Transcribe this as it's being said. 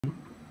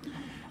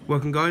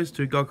Welcome guys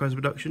to Yugioh Seto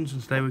Productions,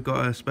 and today we've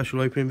got a special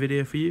opening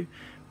video for you.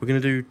 We're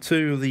going to do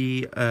two of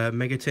the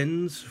mega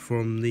tins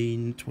from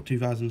the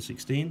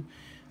 2016.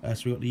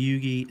 So we've got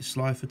the Yugioh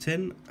Seto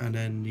tin and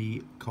then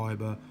the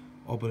Kaiba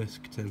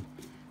Obelisk tin.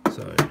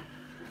 So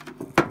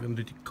we're going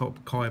to do the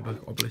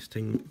Kaiba Obelisk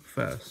tin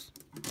first.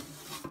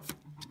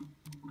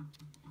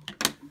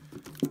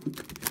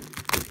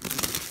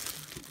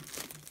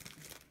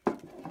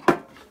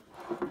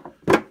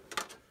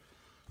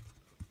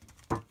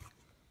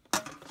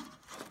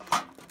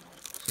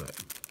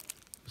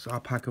 So our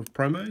pack of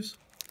promos.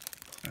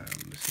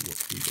 Let's see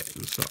what we get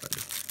inside.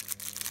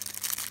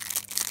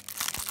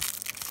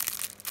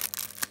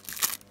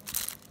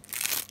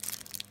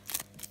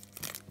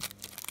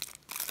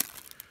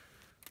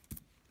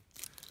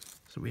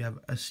 So we have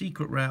a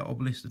secret rare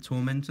Obelisk the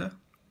Tormentor,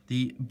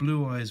 the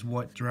Blue Eyes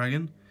White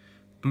Dragon,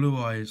 Blue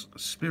Eyes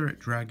Spirit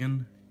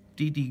Dragon,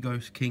 DD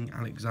Ghost King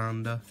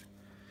Alexander,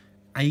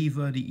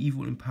 Ava the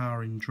Evil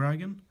Empowering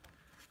Dragon,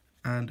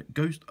 and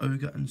Ghost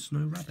Ogre and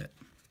Snow Rabbit.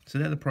 So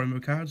they're the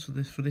promo cards for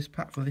this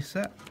pack, for this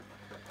set.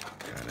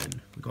 And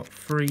then we've got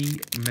 3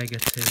 Mega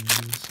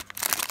Tins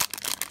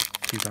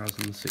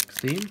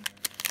 2016.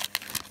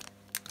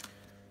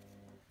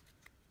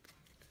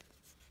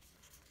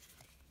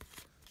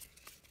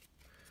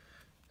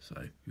 So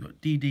we've got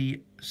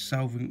DD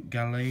Salvant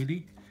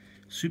Galady,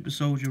 Super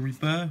Soldier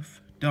Rebirth,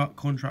 Dark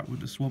Contract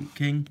with the Swamp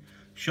King,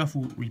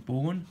 Shuffle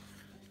Reborn,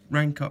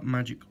 Rank Up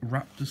Magic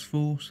Raptors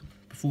Force,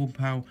 Perform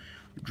Pow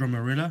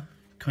Drumarilla,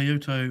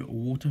 Kyoto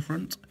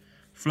Waterfront,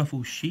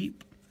 Fluffle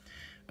Sheep,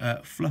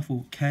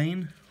 Fluffle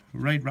Cane,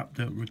 Raid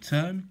Raptor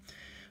Return.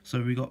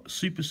 So we got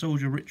Super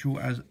Soldier Ritual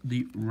as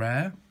the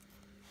rare,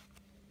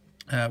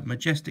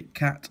 Majestic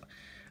Cat,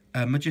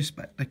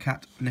 Majestic the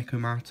Cat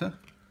Necomata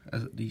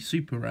as the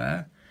super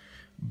rare,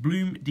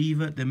 Bloom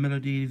Diva the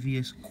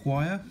Melodious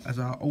Choir as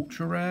our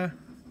ultra rare,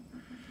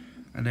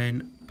 and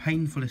then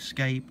Painful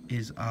Escape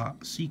is our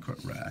secret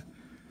rare.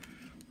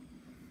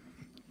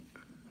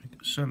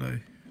 Solo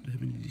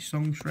the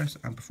Songstress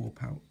and Before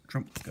Power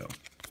Trump Girl.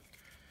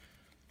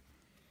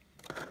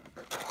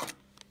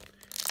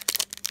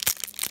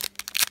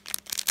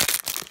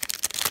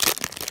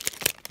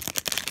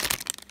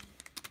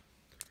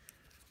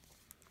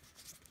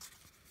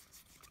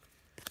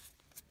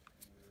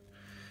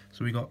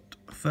 So we got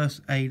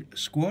First Aid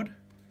Squad,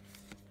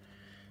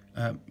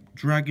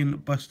 Dragon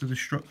Buster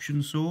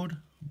Destruction Sword,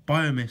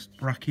 Biomist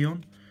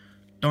Brachion,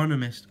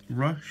 Dynamist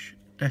Rush,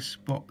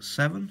 Despot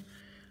 7,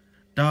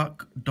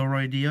 Dark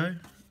Dorodio,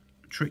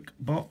 Trick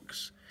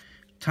Box,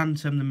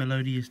 Tantem the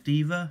Melodious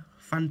Diva,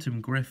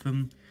 Phantom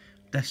Griffin,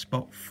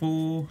 Despot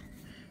 4,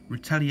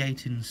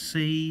 Retaliating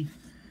Sea,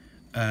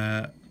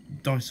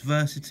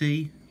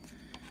 Diversity,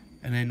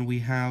 and then we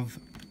have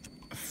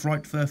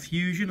Fright Fur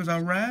Fusion as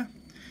our rare,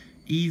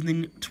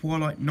 Evening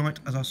Twilight Night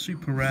as our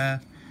super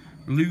rare,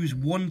 Lose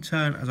One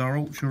Turn as our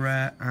ultra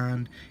rare,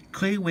 and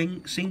Clear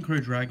Wing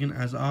Synchro Dragon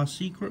as our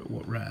secret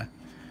rare,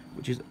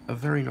 which is a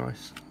very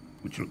nice,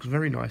 which looks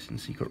very nice in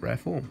secret rare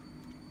form.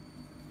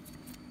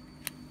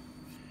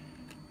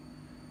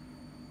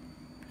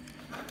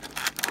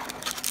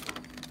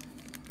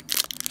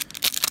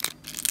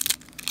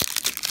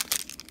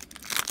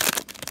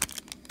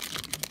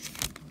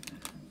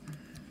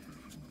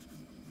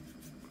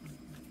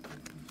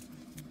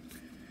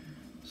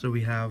 So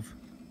we have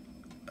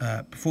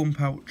Perform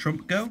Power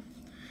Trump Girl,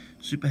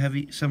 Super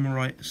Heavy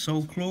Samurai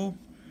Soul Claw,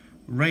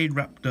 Raid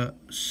Raptor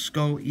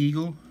Skull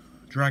Eagle,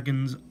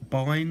 Dragon's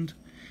Bind,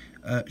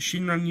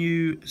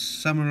 Shinranyu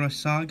Samurai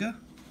Saga,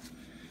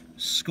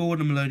 Score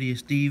the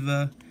Melodious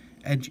Diva,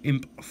 Edge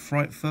Imp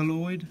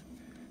Frightfuloid,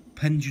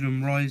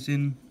 Pendulum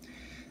Rising,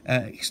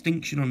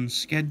 Extinction on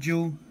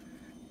Schedule,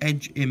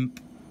 Edge Imp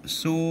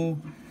Saw,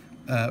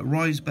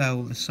 Rise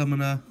Bell the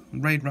Summoner,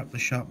 Raid Raptor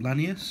Sharp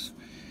Lanius.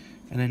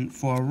 And then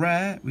for our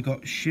rare, we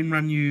got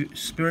Shinranyu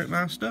Spirit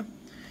Master,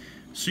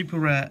 super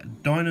rare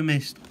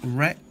Dynamist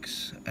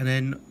Rex, and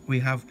then we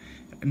have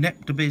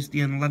Nectabiz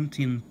the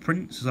Atlantean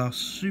Prince as our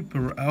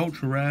super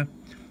ultra rare,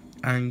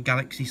 and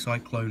Galaxy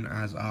Cyclone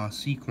as our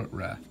secret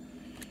rare.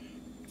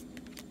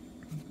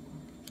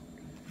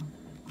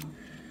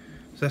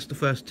 So that's the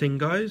first tin,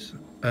 guys.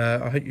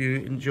 I hope you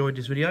enjoyed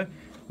this video.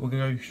 We're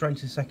going to go straight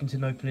into the second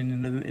tin opening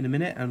in a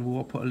minute, and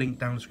we'll put a link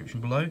down in the description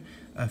below.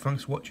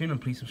 Thanks for watching,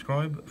 and please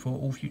subscribe for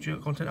all future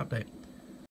content update.